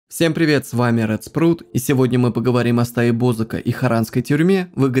Всем привет, с вами Red Sprout, и сегодня мы поговорим о Стае Бозака и Харранской тюрьме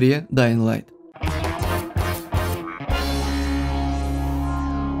в игре Дайн Лайт.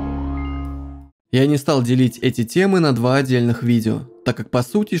 Я не стал делить эти темы на два отдельных видео, так как по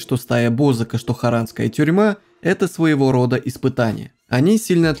сути, что Стая Бозака, что Харранская тюрьма – это своего рода испытания. Они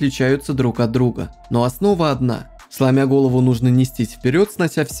сильно отличаются друг от друга, но основа одна. Сломя голову, нужно нестись вперед,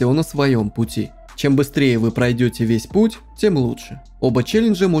 снося все на своем пути. Чем быстрее вы пройдете весь путь, тем лучше. Оба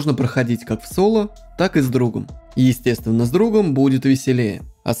челленджа можно проходить как в соло, так и с другом. И естественно, с другом будет веселее.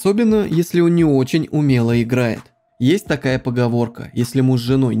 Особенно, если он не очень умело играет. Есть такая поговорка: если муж с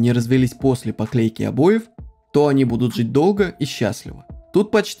женой не развелись после поклейки обоев, то они будут жить долго и счастливо.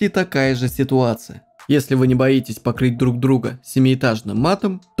 Тут почти такая же ситуация. Если вы не боитесь покрыть друг друга семиэтажным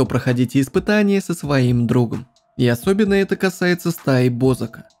матом, то проходите испытания со своим другом. И особенно это касается Стаи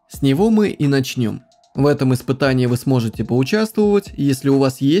Бозака. С него мы и начнем. В этом испытании вы сможете поучаствовать, если у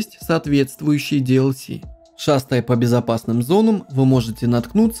вас есть соответствующий DLC. Шастая по безопасным зонам, вы можете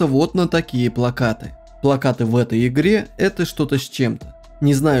наткнуться вот на такие плакаты. Плакаты в этой игре – это что-то с чем-то.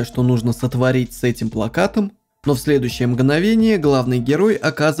 Не знаю, что нужно сотворить с этим плакатом, но в следующее мгновение главный герой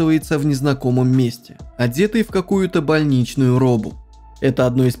оказывается в незнакомом месте, одетый в какую-то больничную робу. Это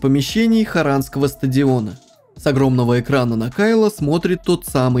одно из помещений Харранского стадиона. С огромного экрана на Кайла смотрит тот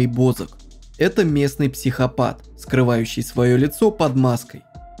самый Бозак. Это местный психопат, скрывающий свое лицо под маской.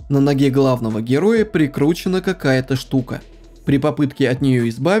 На ноге главного героя прикручена какая-то штука. При попытке от нее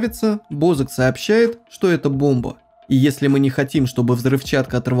избавиться, Бозак сообщает, что это бомба. И если мы не хотим, чтобы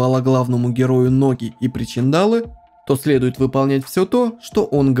взрывчатка оторвала главному герою ноги и причиндалы, то следует выполнять все то, что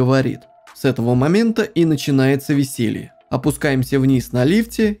он говорит. С этого момента и начинается веселье. Опускаемся вниз на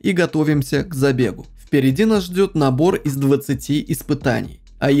лифте и готовимся к забегу. Впереди нас ждет набор из 20 испытаний,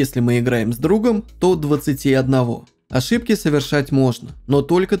 а если мы играем с другом, то 21. Ошибки совершать можно, но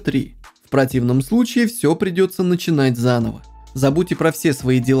только 3. В противном случае все придется начинать заново. Забудьте про все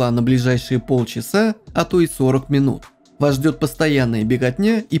свои дела на ближайшие полчаса, а то и 40 минут. Вас ждет постоянная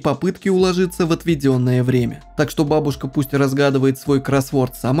беготня и попытки уложиться в отведенное время. Так что бабушка пусть разгадывает свой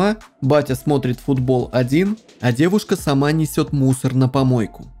кроссворд сама, батя смотрит футбол один, а девушка сама несет мусор на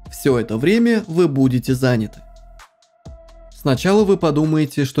помойку. Все это время вы будете заняты. Сначала вы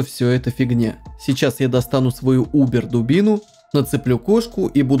подумаете, что все это фигня. Сейчас я достану свою Убер-дубину, нацеплю кошку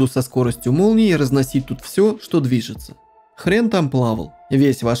и буду со скоростью молнии разносить тут все, что движется. Хрен там плавал.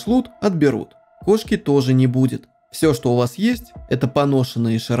 Весь ваш лут отберут. Кошки тоже не будет. Все, что у вас есть, это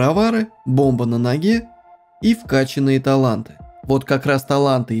поношенные шаровары, бомба на ноге и вкачанные таланты. Вот как раз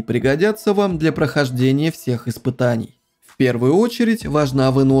таланты и пригодятся вам для прохождения всех испытаний. В первую очередь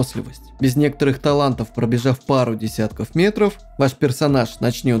важна выносливость. Без некоторых талантов, пробежав пару десятков метров, ваш персонаж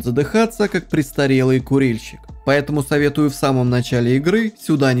начнет задыхаться, как престарелый курильщик. Поэтому советую в самом начале игры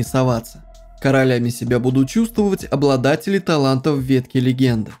сюда не соваться. Королями себя будут чувствовать обладатели талантов ветки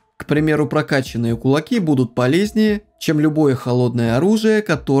легенды. К примеру, прокачанные кулаки будут полезнее, чем любое холодное оружие,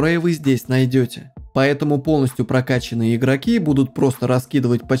 которое вы здесь найдете. Поэтому полностью прокачанные игроки будут просто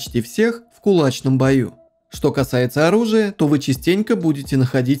раскидывать почти всех в кулачном бою. Что касается оружия, то вы частенько будете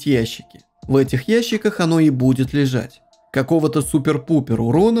находить ящики. В этих ящиках оно и будет лежать. Какого-то супер-пупер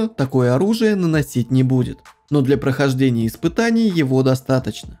урона такое оружие наносить не будет. Но для прохождения испытаний его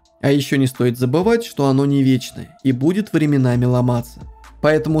достаточно. А еще не стоит забывать, что оно не вечное и будет временами ломаться.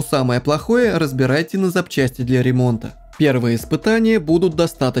 Поэтому самое плохое разбирайте на запчасти для ремонта. Первые испытания будут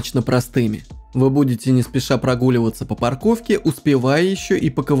достаточно простыми. Вы будете не спеша прогуливаться по парковке, успевая еще и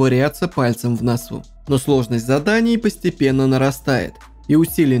поковыряться пальцем в носу. Но сложность заданий постепенно нарастает, и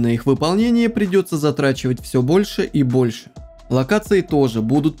усилий на их выполнение придется затрачивать все больше и больше. Локации тоже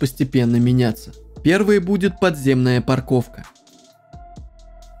будут постепенно меняться. Первой будет подземная парковка.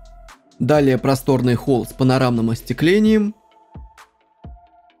 Далее просторный холл с панорамным остеклением.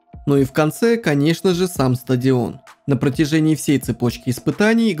 Ну и в конце, конечно же, сам стадион. На протяжении всей цепочки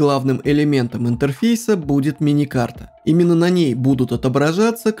испытаний главным элементом интерфейса будет миникарта. Именно на ней будут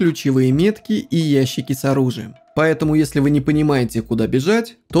отображаться ключевые метки и ящики с оружием. Поэтому, если вы не понимаете, куда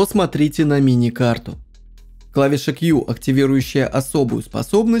бежать, то смотрите на миникарту. Клавиша Q, активирующая особую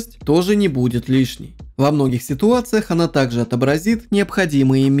способность, тоже не будет лишней. Во многих ситуациях она также отобразит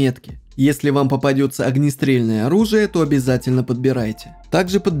необходимые метки. Если вам попадется огнестрельное оружие, то обязательно подбирайте.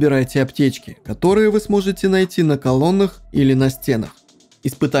 Также подбирайте аптечки, которые вы сможете найти на колоннах или на стенах.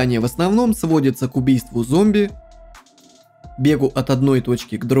 Испытания в основном сводятся к убийству зомби, бегу от одной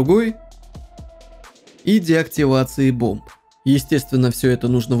точки к другой и деактивации бомб. Естественно, все это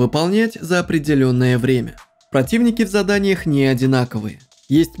нужно выполнять за определенное время. Противники в заданиях не одинаковые.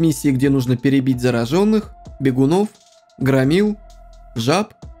 Есть миссии, где нужно перебить зараженных, бегунов, громил,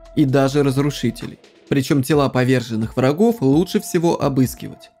 жаб и даже разрушителей. Причем тела поверженных врагов лучше всего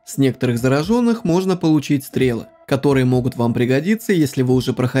обыскивать. С некоторых зараженных можно получить стрелы, которые могут вам пригодиться, если вы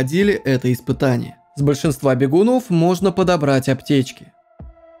уже проходили это испытание. С большинства бегунов можно подобрать аптечки.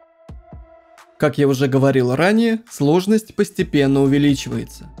 Как я уже говорил ранее, сложность постепенно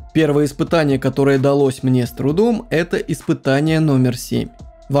увеличивается. Первое испытание, которое далось мне с трудом, это испытание номер 7.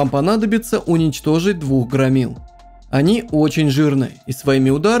 Вам понадобится уничтожить 2 громил. Они очень жирные и своими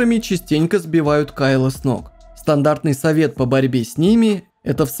ударами частенько сбивают Кайла с ног. Стандартный совет по борьбе с ними –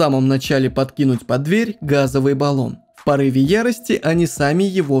 это в самом начале подкинуть под дверь газовый баллон. В порыве ярости они сами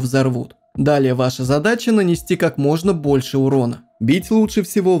его взорвут. Далее ваша задача нанести как можно больше урона. Бить лучше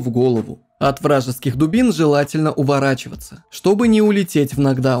всего в голову. От вражеских дубин желательно уворачиваться, чтобы не улететь в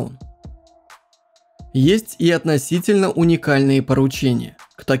нокдаун. Есть и относительно уникальные поручения.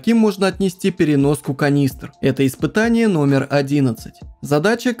 К таким можно отнести переноску канистр. Это испытание номер 11.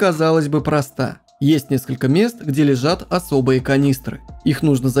 Задача, казалось бы, проста. Есть несколько мест, где лежат особые канистры. Их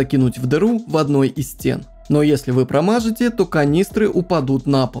нужно закинуть в дыру в одной из стен. Но если вы промажете, то канистры упадут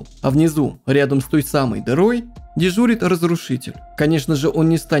на пол. А внизу, рядом с той самой дырой, дежурит разрушитель. Конечно же, он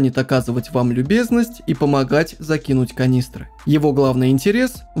не станет оказывать вам любезность и помогать закинуть канистры. Его главный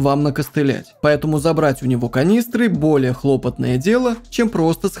интерес – вам накостылять. Поэтому забрать у него канистры – более хлопотное дело, чем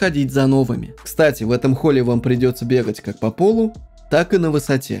просто сходить за новыми. Кстати, в этом холле вам придется бегать как по полу, так и на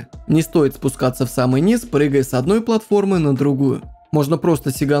высоте. Не стоит спускаться в самый низ, прыгая с одной платформы на другую. Можно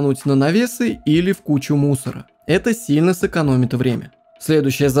просто сигануть на навесы или в кучу мусора. Это сильно сэкономит время.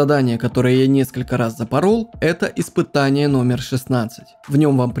 Следующее задание, которое я несколько раз запорол, это испытание номер 16. В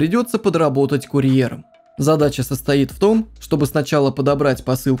нем вам придется подработать курьером. Задача состоит в том, чтобы сначала подобрать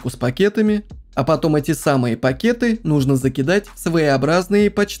посылку с пакетами, а потом эти самые пакеты нужно закидать в своеобразные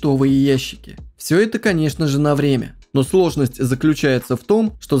почтовые ящики. Все это, конечно же, на время. Но сложность заключается в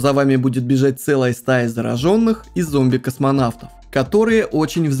том, что за вами будет бежать целая стая зараженных и зомби-космонавтов, которые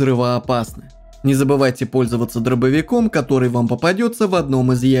очень взрывоопасны. Не забывайте пользоваться дробовиком, который вам попадется в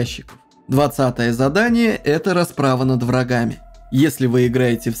одном из ящиков. 20-е задание – это расправа над врагами. Если вы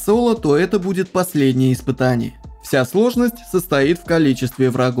играете в соло, то это будет последнее испытание. Вся сложность состоит в количестве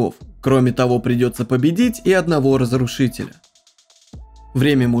врагов. Кроме того, придется победить и одного разрушителя.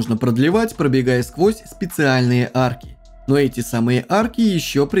 Время можно продлевать, пробегая сквозь специальные арки. Но эти самые арки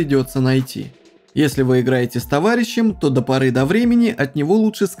еще придется найти. Если вы играете с товарищем, то до поры до времени от него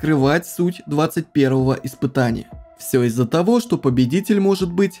лучше скрывать суть 21-го испытания. Все из-за того, что победитель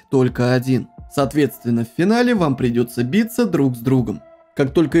может быть только один. Соответственно, в финале вам придется биться друг с другом.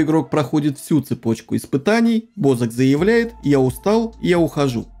 Как только игрок проходит всю цепочку испытаний, Бозак заявляет: «Я устал, я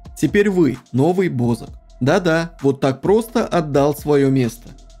ухожу. Теперь вы новый Бозак». Да-да, вот так просто отдал свое место.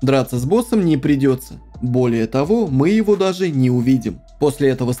 Драться с боссом не придется. Более того, мы его даже не увидим. После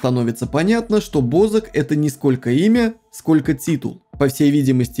этого становится понятно, что Бозак – это не сколько имя, сколько титул. По всей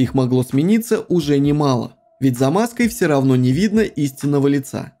видимости, их могло смениться уже немало. Ведь за маской все равно не видно истинного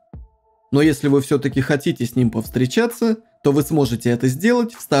лица. Но если вы все-таки хотите с ним повстречаться, то вы сможете это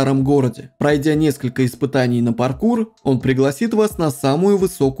сделать в старом городе. Пройдя несколько испытаний на паркур, он пригласит вас на самую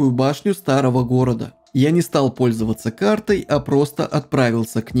высокую башню старого города. Я не стал пользоваться картой, а просто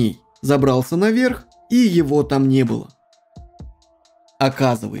отправился к ней. Забрался наверх, и его там не было.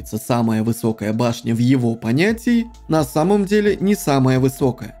 Оказывается, самая высокая башня в его понятии на самом деле не самая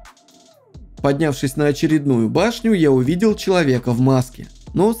высокая. Поднявшись на очередную башню, я увидел человека в маске,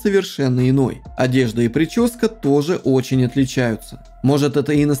 но совершенно иной. Одежда и прическа тоже очень отличаются. Может,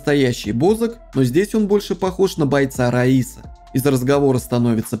 это и настоящий Бозак, но здесь он больше похож на бойца Раиса. Из разговора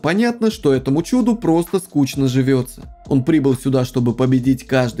становится понятно, что этому чуду просто скучно живется. Он прибыл сюда, чтобы победить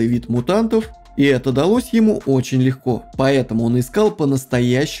каждый вид мутантов, и это далось ему очень легко. Поэтому он искал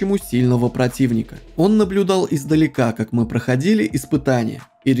по-настоящему сильного противника. Он наблюдал издалека, как мы проходили испытания,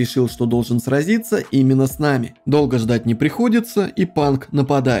 и решил, что должен сразиться именно с нами. Долго ждать не приходится, и панк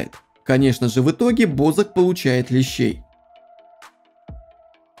нападает. Конечно же, в итоге Бозак получает лещей.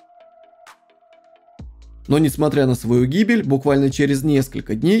 Но несмотря на свою гибель, буквально через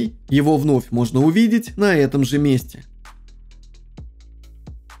несколько дней его вновь можно увидеть на этом же месте.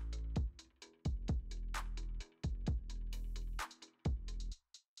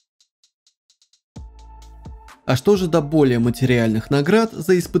 А что же до более материальных наград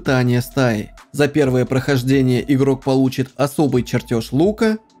за испытания стаи? За первое прохождение игрок получит особый чертеж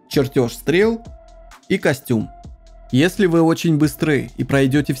лука, чертеж стрел и костюм. Если вы очень быстры и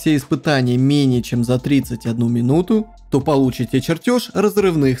пройдете все испытания менее чем за 31 минуту, то получите чертеж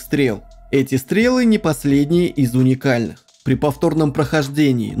разрывных стрел. Эти стрелы не последние из уникальных. При повторном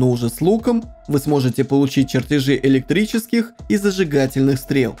прохождении, но уже с луком, вы сможете получить чертежи электрических и зажигательных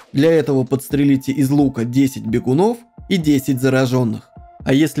стрел. Для этого подстрелите из лука 10 бегунов и 10 зараженных.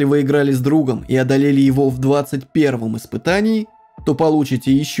 А если вы играли с другом и одолели его в 21-м испытании, то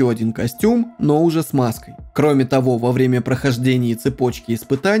получите еще один костюм, но уже с маской. Кроме того, во время прохождения цепочки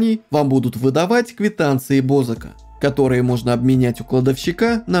испытаний вам будут выдавать квитанции Бозака, которые можно обменять у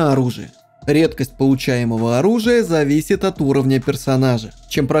кладовщика на оружие. Редкость получаемого оружия зависит от уровня персонажа.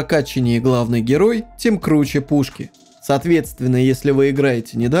 Чем прокачаннее главный герой, тем круче пушки. Соответственно, если вы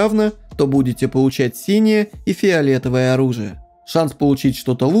играете недавно, то будете получать синее и фиолетовое оружие. Шанс получить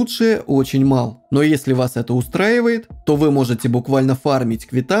что-то лучшее очень мал. Но если вас это устраивает, то вы можете буквально фармить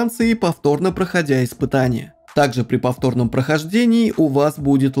квитанции, повторно проходя испытания. Также при повторном прохождении у вас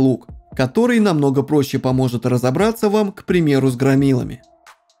будет лук, который намного проще поможет разобраться вам, к примеру, с громилами.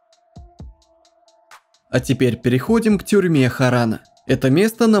 А теперь переходим к тюрьме Харрана. Это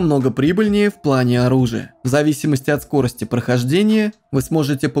место намного прибыльнее в плане оружия. В зависимости от скорости прохождения вы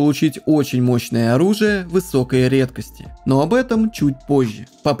сможете получить очень мощное оружие высокой редкости. Но об этом чуть позже.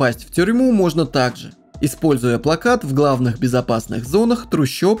 Попасть в тюрьму можно также, используя плакат в главных безопасных зонах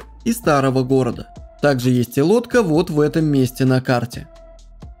трущоб и старого города. Также есть и лодка вот в этом месте на карте.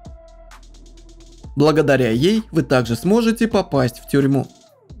 Благодаря ей вы также сможете попасть в тюрьму.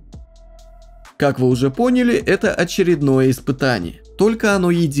 Как вы уже поняли, это очередное испытание, только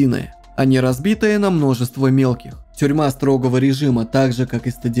оно единое, а не разбитое на множество мелких. Тюрьма строгого режима, так же как и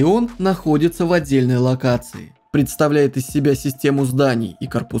стадион, находится в отдельной локации. Представляет из себя систему зданий и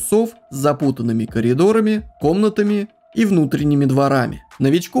корпусов с запутанными коридорами, комнатами и внутренними дворами.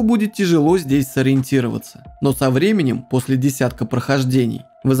 Новичку будет тяжело здесь сориентироваться, но со временем, после десятка прохождений,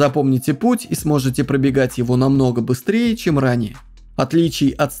 вы запомните путь и сможете пробегать его намного быстрее, чем ранее. Отличий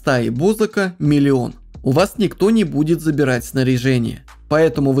от стаи Бозака миллион. У вас никто не будет забирать снаряжение,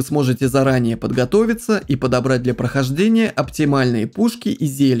 поэтому вы сможете заранее подготовиться и подобрать для прохождения оптимальные пушки и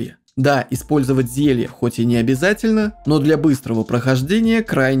зелья. Да, использовать зелья хоть и не обязательно, но для быстрого прохождения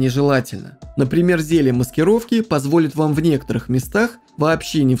крайне желательно. Например, зелье маскировки позволит вам в некоторых местах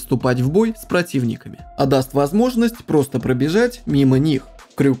вообще не вступать в бой с противниками, а даст возможность просто пробежать мимо них.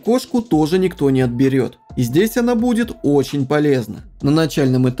 Крюк-кошку тоже никто не отберет, и здесь она будет очень полезна. На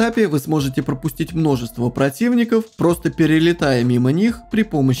начальном этапе вы сможете пропустить множество противников, просто перелетая мимо них при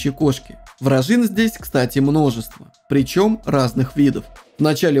помощи кошки. Вражин здесь, кстати, множество, причем разных видов.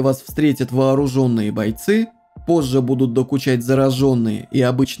 Вначале вас встретят вооруженные бойцы, позже будут докучать зараженные и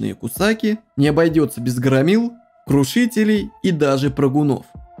обычные кусаки, не обойдется без громил, крушителей и даже прыгунов.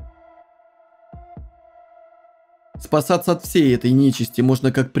 Спасаться от всей этой нечисти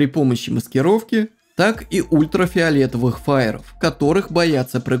можно как при помощи маскировки, так и ультрафиолетовых фаеров, которых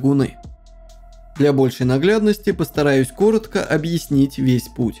боятся прыгуны. Для большей наглядности постараюсь коротко объяснить весь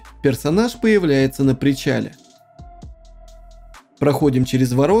путь. Персонаж появляется на причале. Проходим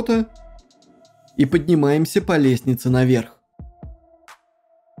через ворота и поднимаемся по лестнице наверх.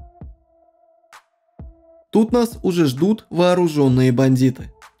 Тут нас уже ждут вооруженные бандиты.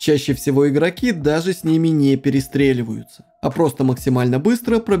 Чаще всего игроки даже с ними не перестреливаются, а просто максимально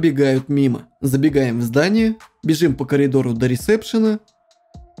быстро пробегают мимо. Забегаем в здание, бежим по коридору до ресепшена.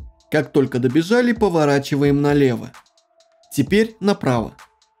 Как только добежали, поворачиваем налево. Теперь направо.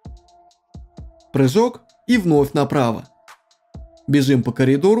 Прыжок и вновь направо. Бежим по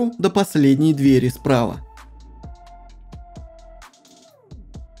коридору до последней двери справа.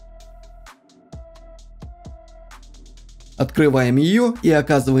 Открываем ее и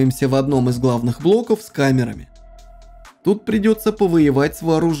оказываемся в одном из главных блоков с камерами. Тут придется повоевать с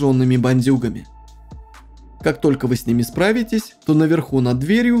вооруженными бандюгами. Как только вы с ними справитесь, то наверху над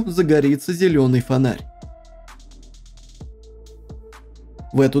дверью загорится зеленый фонарь.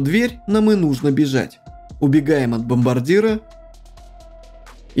 В эту дверь нам и нужно бежать. Убегаем от бомбардира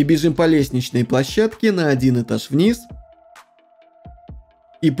и бежим по лестничной площадке на один этаж вниз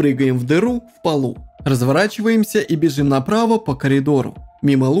и прыгаем в дыру в полу. Разворачиваемся и бежим направо по коридору,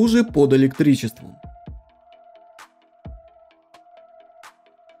 мимо лужи под электричеством.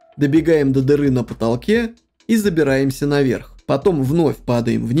 Добегаем до дыры на потолке и забираемся наверх. Потом вновь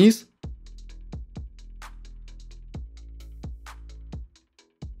падаем вниз.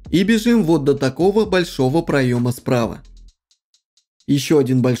 И бежим вот до такого большого проема справа. Еще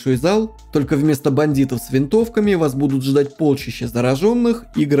один большой зал, только вместо бандитов с винтовками вас будут ждать полчища зараженных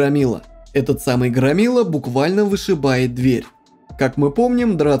и громила. Этот самый громила буквально вышибает дверь. Как мы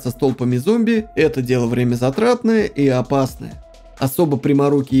помним, драться с толпами зомби – это дело времязатратное и опасное. Особо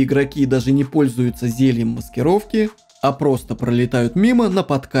пряморукие игроки даже не пользуются зельем маскировки, а просто пролетают мимо на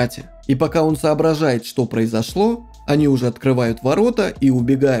подкате. И пока он соображает, что произошло, Они уже открывают ворота и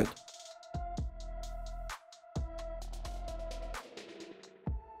убегают.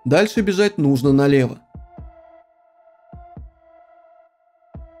 Дальше бежать нужно налево.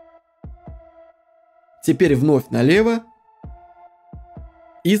 Теперь вновь налево.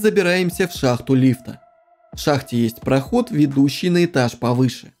 И забираемся в шахту лифта. В шахте есть проход, ведущий на этаж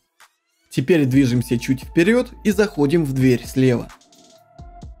повыше. Теперь движемся чуть вперед и заходим в дверь слева.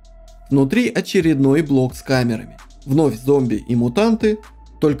 Внутри очередной блок с камерами. Вновь зомби и мутанты,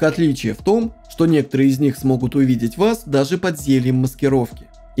 только отличие в том, что некоторые из них смогут увидеть вас даже под зельем маскировки.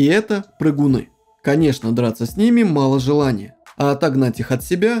 И это прыгуны. Конечно, драться с ними мало желания, а отогнать их от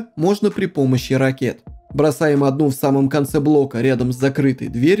себя можно при помощи ракет. Бросаем одну в самом конце блока рядом с закрытой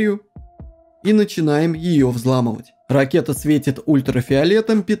дверью и начинаем ее взламывать. Ракета светит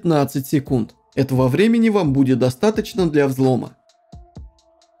ультрафиолетом 15 секунд. Этого времени вам будет достаточно для взлома.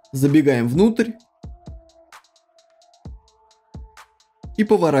 Забегаем внутрь и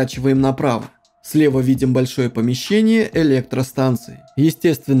поворачиваем направо. Слева видим большое помещение электростанции.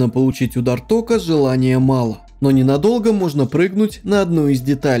 Естественно, получить удар тока желания мало, но ненадолго можно прыгнуть на одну из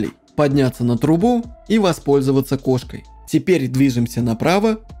деталей, подняться на трубу и воспользоваться кошкой. Теперь движемся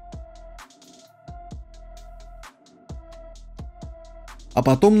направо, а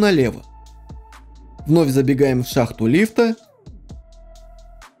потом налево. Вновь забегаем в шахту лифта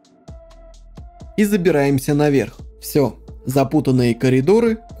и забираемся наверх. Все, запутанные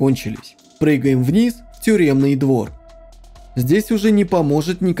коридоры кончились. Прыгаем вниз в тюремный двор. Здесь уже не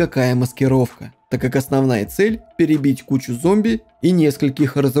поможет никакая маскировка, так как основная цель – перебить кучу зомби и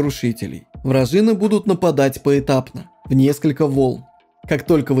нескольких разрушителей. Вражины будут нападать поэтапно, в несколько волн. Как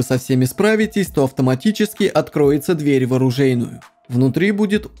только вы со всеми справитесь, то автоматически откроется дверь в оружейную. Внутри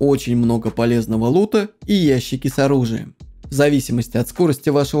будет очень много полезного лута и ящики с оружием. В зависимости от скорости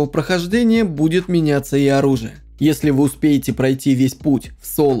вашего прохождения будет меняться и оружие. Если вы успеете пройти весь путь в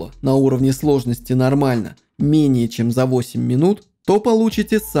соло на уровне сложности нормально менее чем за 8 минут, то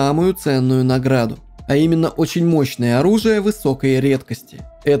получите самую ценную награду, а именно очень мощное оружие высокой редкости.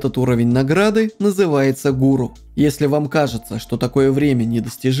 Этот уровень награды называется гуру. Если вам кажется, что такое время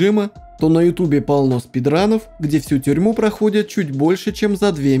недостижимо, то на ютубе полно спидранов, где всю тюрьму проходят чуть больше, чем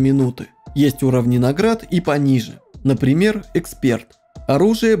за 2 минуты. Есть уровни наград и пониже, например, эксперт.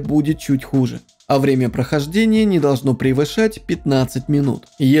 Оружие будет чуть хуже, а время прохождения не должно превышать 15 минут.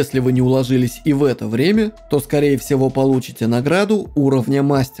 Если вы не уложились и в это время, то скорее всего получите награду уровня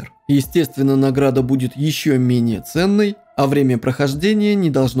мастер. Естественно, награда будет еще менее ценной, а время прохождения не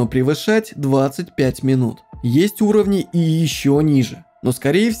должно превышать 25 минут. Есть уровни и еще ниже, но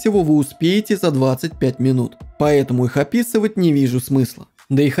скорее всего вы успеете за 25 минут, поэтому их описывать не вижу смысла.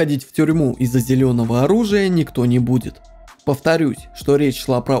 Да и ходить в тюрьму из-за зеленого оружия никто не будет. Повторюсь, что речь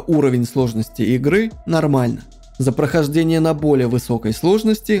шла про уровень сложности игры нормально. За прохождение на более высокой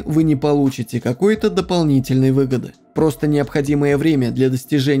сложности вы не получите какой-то дополнительной выгоды. Просто необходимое время для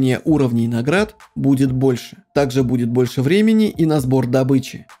достижения уровней наград будет больше. Также будет больше времени и на сбор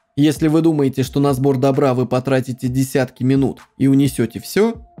добычи. Если вы думаете, что на сбор добра вы потратите десятки минут и унесете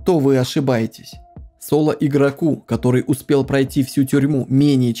все, то вы ошибаетесь. Соло игроку, который успел пройти всю тюрьму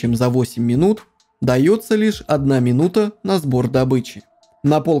менее чем за 8 минут, дается лишь 1 минута на сбор добычи.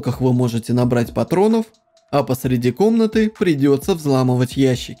 На полках вы можете набрать патронов, а посреди комнаты придется взламывать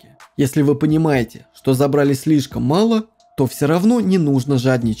ящики. Если вы понимаете, что забрали слишком мало, то все равно не нужно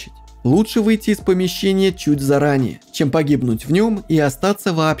жадничать. Лучше выйти из помещения чуть заранее, чем погибнуть в нем и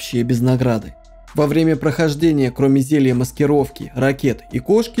остаться вообще без награды. Во время прохождения, кроме зелья маскировки, ракет и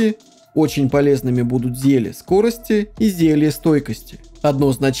кошки, очень полезными будут зелья скорости и зелья стойкости.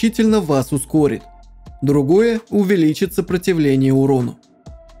 Одно значительно вас ускорит, другое увеличит сопротивление урону.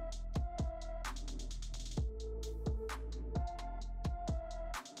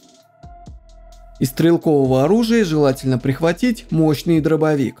 Из стрелкового оружия желательно прихватить мощный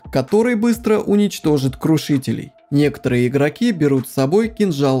дробовик, который быстро уничтожит крушителей. Некоторые игроки берут с собой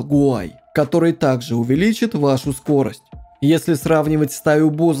кинжал Гуай, который также увеличит вашу скорость. Если сравнивать стаю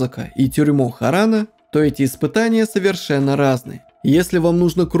Бозака и тюрьму Харрана, то эти испытания совершенно разные. Если вам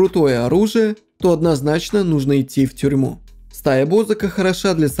нужно крутое оружие, то однозначно нужно идти в тюрьму. Стая Бозака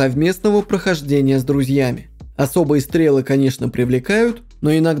хороша для совместного прохождения с друзьями. Особые стрелы, конечно, привлекают,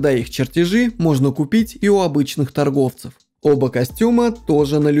 но иногда их чертежи можно купить и у обычных торговцев. Оба костюма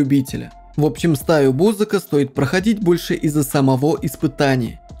тоже на любителя. В общем, стаю Бозака стоит проходить больше из-за самого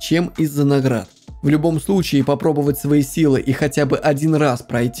испытания, чем из-за наград. В любом случае попробовать свои силы и хотя бы один раз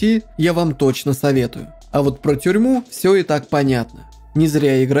пройти я вам точно советую. А вот про тюрьму все и так понятно. Не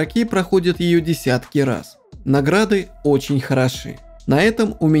зря игроки проходят ее десятки раз. Награды очень хороши. На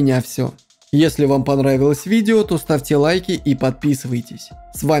этом у меня все. Если вам понравилось видео, то ставьте лайки и подписывайтесь.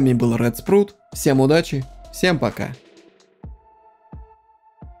 С вами был Red Sprout. Всем удачи, всем пока.